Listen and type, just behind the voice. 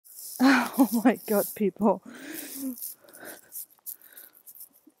Oh my god, people.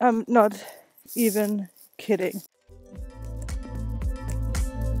 I'm not even kidding.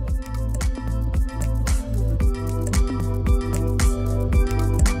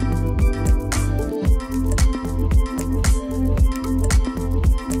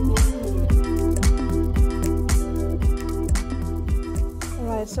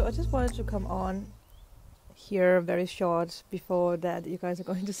 Alright, so I just wanted to come on here very short before that you guys are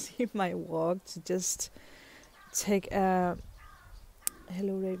going to see my walk, to just take a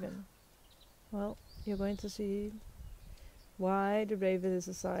hello raven. Well, you're going to see why the raven is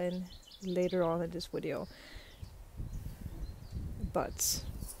a sign later on in this video. But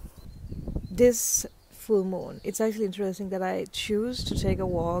this full moon, it's actually interesting that I choose to take a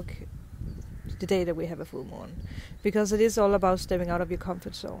walk the day that we have a full moon, because it is all about stepping out of your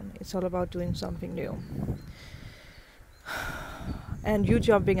comfort zone. It's all about doing something new. And you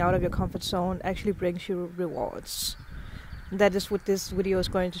jumping out of your comfort zone actually brings you rewards. That is what this video is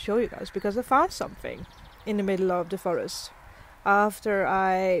going to show you guys, because I found something in the middle of the forest after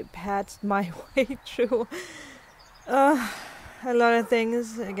I passed my way through a lot of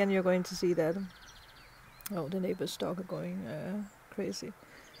things. Again, you're going to see that. Oh, the neighbor's dog are going crazy.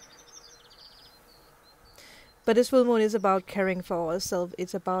 But this full moon is about caring for ourselves.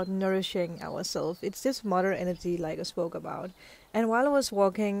 It's about nourishing ourselves. It's this mother energy like I spoke about. And while I was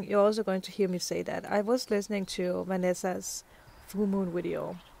walking, you're also going to hear me say that. I was listening to Vanessa's full moon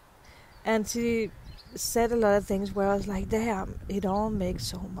video. And she said a lot of things where I was like, damn, it all makes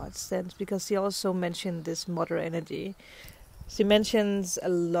so much sense. Because she also mentioned this mother energy. She mentions a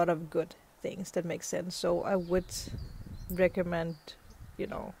lot of good things that make sense. So I would recommend, you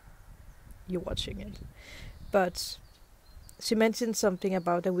watching it. But she mentioned something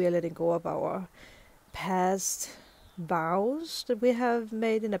about that we are letting go of our past vows that we have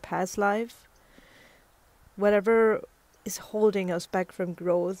made in a past life. Whatever is holding us back from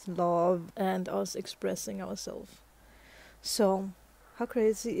growth, love, and us expressing ourselves. So, how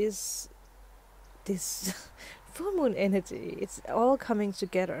crazy is this full moon energy? It's all coming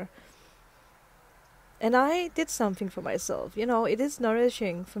together. And I did something for myself. It is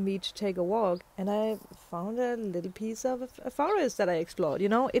nourishing for me to take a walk. And I found a little piece of a forest that I explored.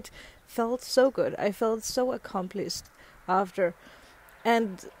 It felt so good. I felt so accomplished after.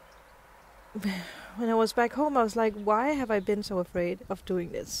 And when I was back home, I was like, why have I been so afraid of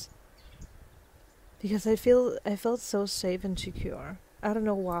doing this? Because I felt so safe and secure. I don't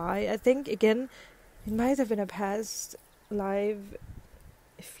know why. I think, again, it might have been a past life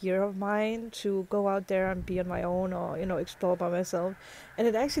fear of mine to go out there and be on my own, or explore by myself. And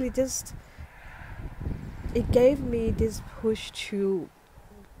it actually it gave me this push to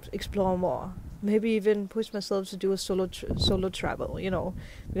explore more, maybe even push myself to do a solo travel,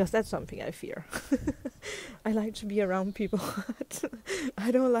 because that's something I fear. I like to be around people.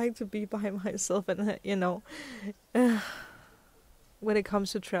 I don't like to be by myself, and when it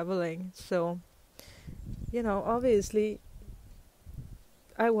comes to traveling. So obviously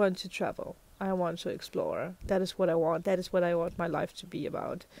I want to travel. I want to explore. That is what I want. That is what I want my life to be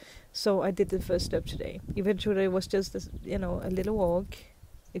about. So I did the first step today. Even today was just a little walk,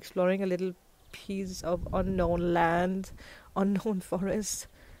 exploring a little piece of unknown land, unknown forest.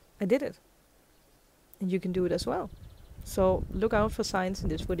 I did it. And you can do it as well. So look out for signs in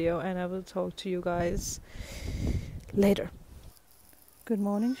this video, and I will talk to you guys later. Good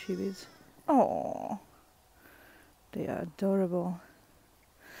morning, Shibis. Oh, they are adorable.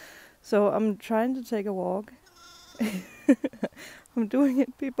 So I'm trying to take a walk. I'm doing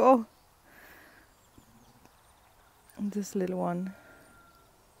it, people. This little one.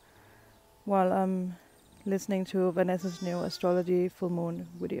 While I'm listening to Vanessa's new astrology full moon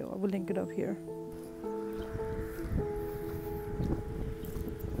video. I will link it up here.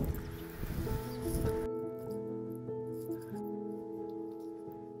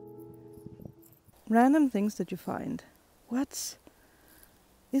 Random things that you find. What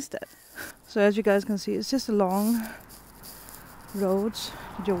is that? So as you guys can see, it's just a long road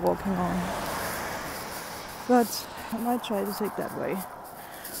that you're walking on. But I might try to take that way.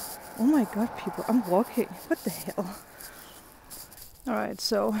 Oh my god, people, I'm walking. What the hell? Alright,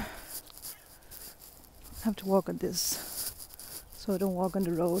 so I have to walk on this, so I don't walk on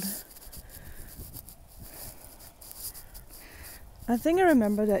the road. I think I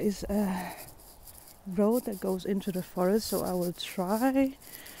remember there is a road that goes into the forest, so I will try.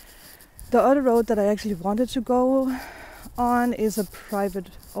 The other road that I actually wanted to go on is a private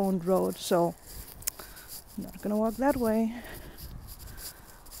owned road, so I'm not gonna walk that way.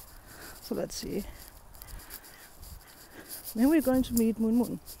 So let's see. Then we're going to meet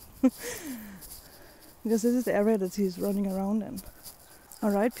Moon. Because this is the area that he's running around in.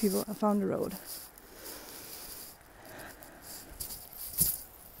 Alright people, I found the road.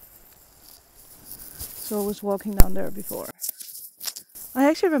 So I was walking down there before. I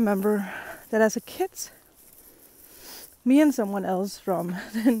actually remember that as a kid, me and someone else from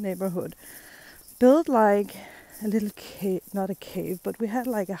the neighborhood built like a little cave, not a cave, but we had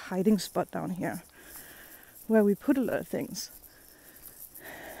like a hiding spot down here where we put a lot of things.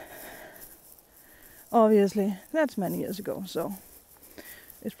 Obviously, that's many years ago, so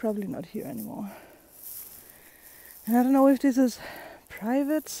it's probably not here anymore. And I don't know if this is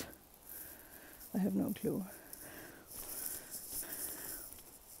private. I have no clue.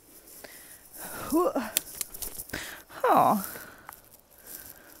 Oh,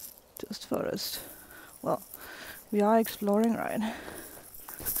 just forest. Well, we are exploring, right?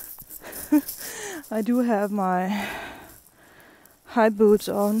 I do have my high boots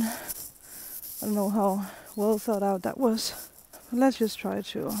on. I don't know how well thought out that was. But let's just try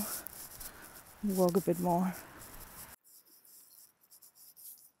to walk a bit more.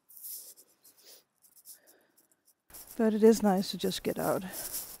 But it is nice to just get out.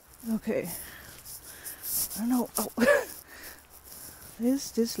 Okay. I don't know. Oh.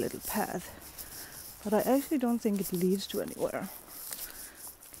 There's this little path. But I actually don't think it leads to anywhere.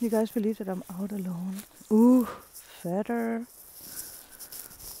 Can you guys believe that I'm out alone? Ooh, feather.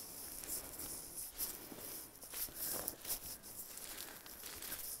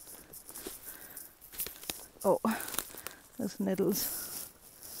 Oh, there's nettles.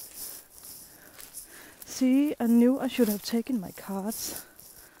 See, I knew I should have taken my cards.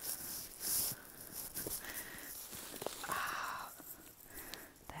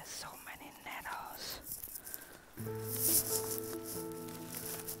 There's so many nettles.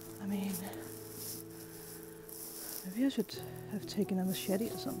 I mean, maybe I should have taken a machete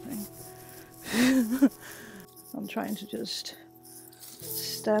or something. I'm trying to just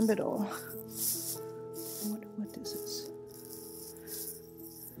stamp it all. What is this?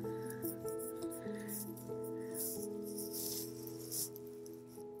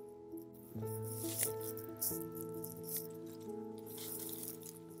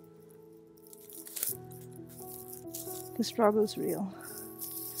 The struggle is real.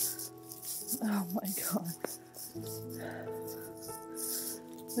 Oh my god.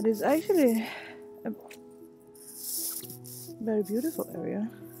 But it's actually a very beautiful area.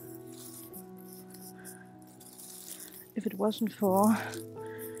 If it wasn't for,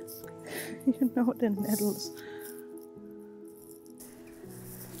 you know, the nettles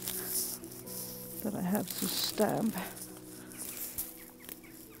that I have to stamp.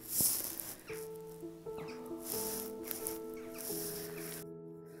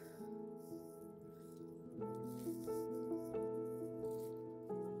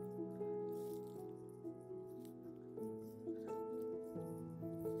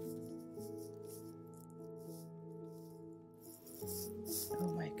 Oh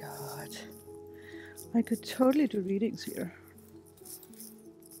my god. I could totally do readings here.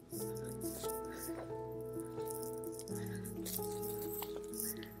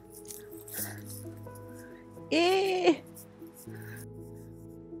 Eh!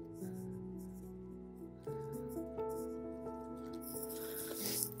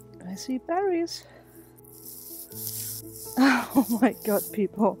 I see berries. Oh my god,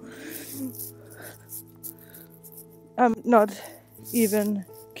 people. I'm not even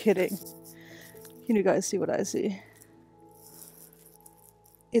kidding. Can you guys see what I see?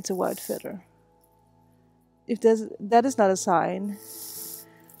 It's a white feather. If that is not a sign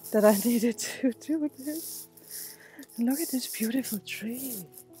that I needed to do this. And look at this beautiful tree.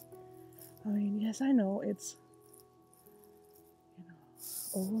 I mean, yes, I know it's, you know,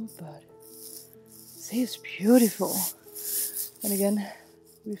 old, but see, it's beautiful. And again,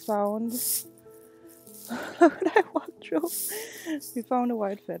 we found, look what I walked through. We found a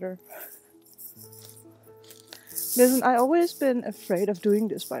white feather. Listen, I've always been afraid of doing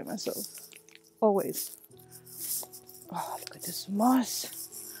this by myself. Always. Oh, look at this moss.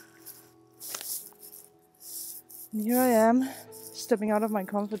 And here I am, stepping out of my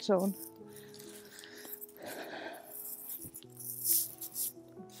comfort zone.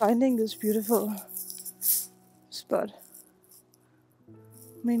 Finding this beautiful spot.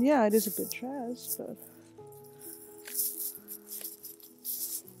 I mean, yeah, it is a bit trash, but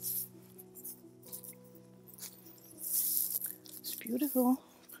it's beautiful.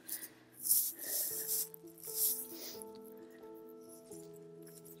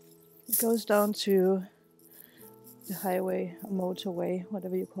 It goes down to the highway, a motorway,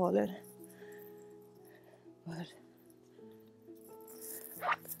 whatever you call it. But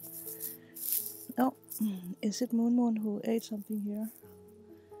Is it Moon who ate something here?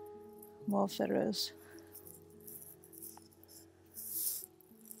 More feathers.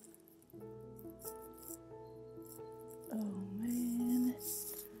 Oh man.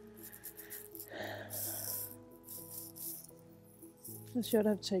 I should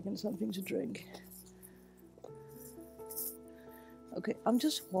have taken something to drink. Okay, I'm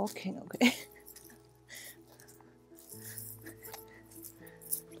just walking, okay?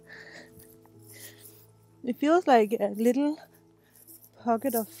 It feels like a little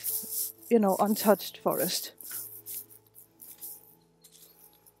pocket of, untouched forest.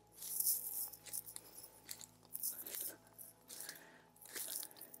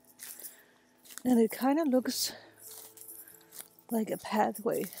 And it kind of looks like a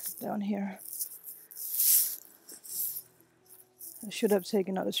pathway down here. I should have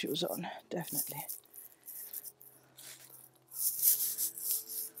taken other shoes on, definitely.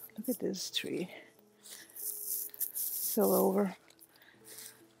 Look at this tree. Fell over.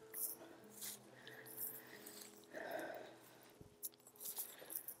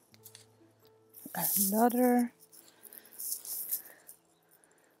 Another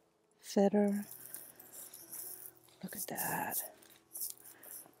feather. Look at that.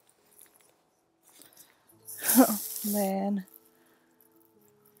 Oh, man.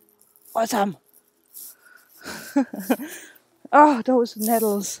 Awesome. Oh, those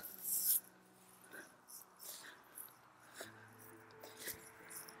nettles.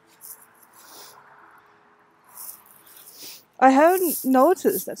 I haven't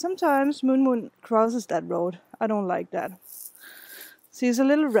noticed that sometimes Moon crosses that road. I don't like that. She's a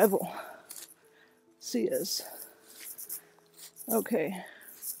little rebel. She is. Okay.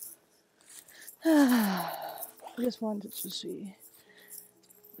 I just wanted to see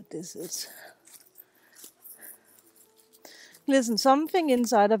what this is. Listen, something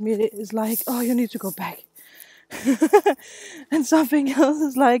inside of me is like, oh, you need to go back. And something else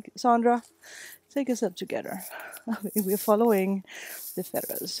is like, Sandra, take yourself together. We're following the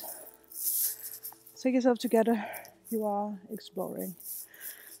feathers. Take yourself together. You are exploring.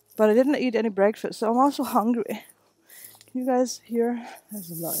 But I didn't eat any breakfast, so I'm also hungry. Can you guys hear? There's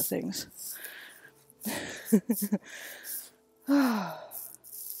a lot of things.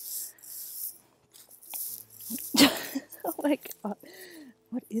 Oh my god.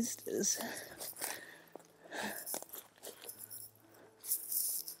 What is this?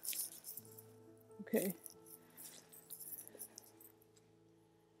 Okay.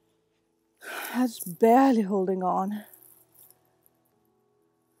 That's barely holding on.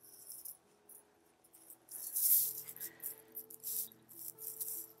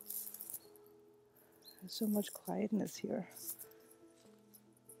 There's so much quietness here.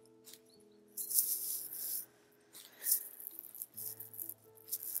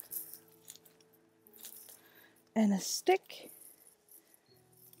 And a stick.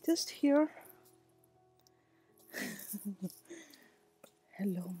 Just here.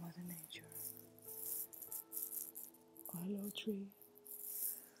 Hello, Mother Nature. Hello, tree.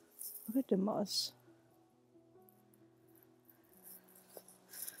 Look at the moss.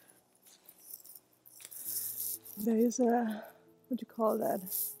 There is a, what do you call that?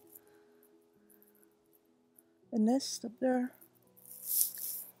 A nest up there.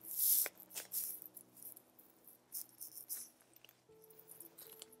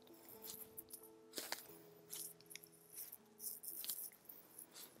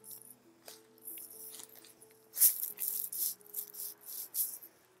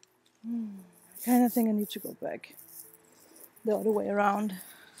 I kind of think I need to go back the other way around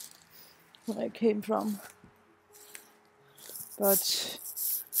where I came from. But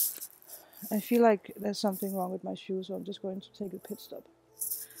I feel like there's something wrong with my shoes, so I'm just going to take a pit stop.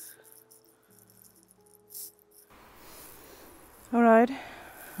 Alright,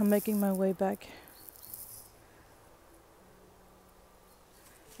 I'm making my way back.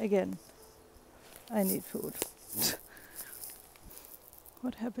 Again, I need food.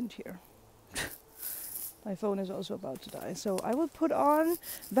 What happened here? My phone is also about to die, so I will put on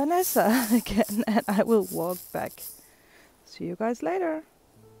Vanessa again and I will walk back. See you guys later.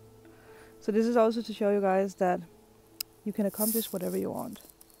 So this is also to show you guys that you can accomplish whatever you want.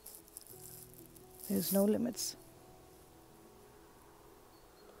 There's no limits.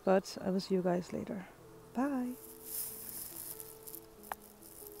 But I will see you guys later. Bye.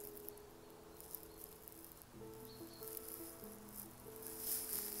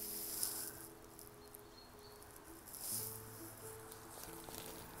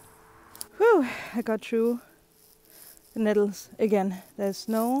 Whew, I got through the nettles again. There's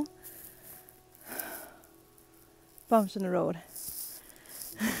no bumps in the road.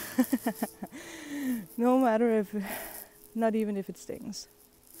 No matter if, not even if it stings.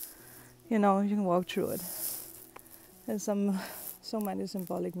 You know, you can walk through it. There's so many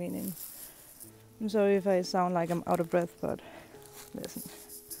symbolic meanings. I'm sorry if I sound like I'm out of breath, but listen.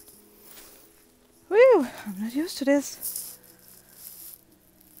 Whew, I'm not used to this.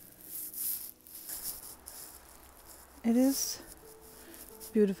 It is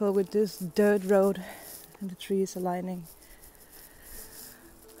beautiful with this dirt road and the trees aligning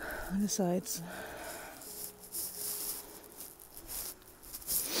on the sides.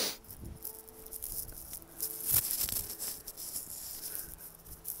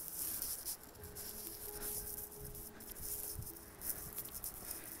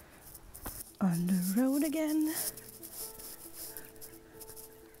 On the road again.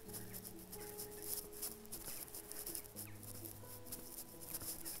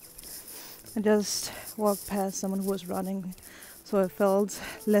 I just walked past someone who was running, so I felt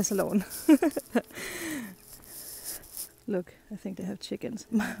less alone. Look, I think they have chickens.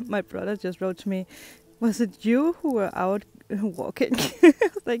 My brother just wrote to me, was it you who were out walking? I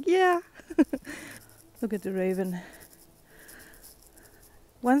was like, yeah. Look at the raven.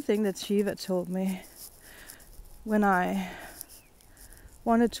 One thing that Shiva told me when I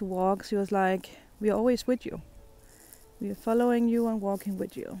wanted to walk, she was like, we're always with you. We are following you and walking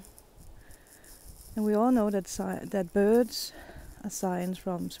with you. And we all know that that birds are signs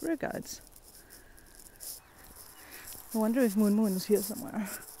from spirit guides. I wonder if Moon is here somewhere.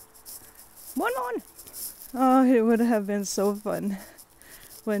 Moon! Oh, it would have been so fun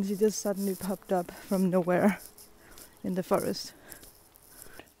when she just suddenly popped up from nowhere in the forest.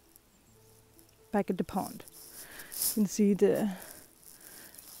 Back at the pond, you can see the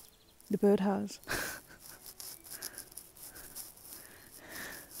birdhouse.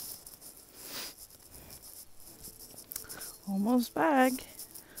 Almost back.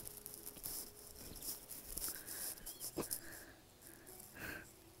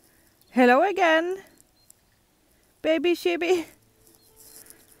 Hello again, baby sheepy.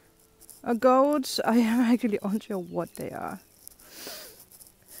 Goats. I am actually unsure what they are.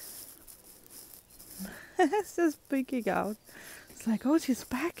 It's just peeking out. It's like, oh, she's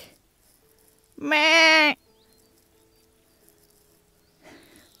back. Meh.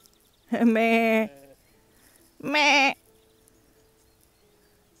 Meh. Meh.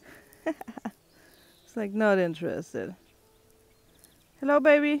 It's like, not interested. Hello,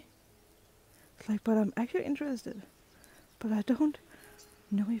 baby. It's like, but I'm actually interested. But I don't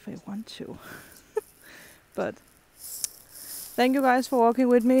know if I want to. But thank you guys for walking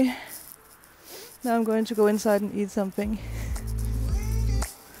with me. Now I'm going to go inside and eat something.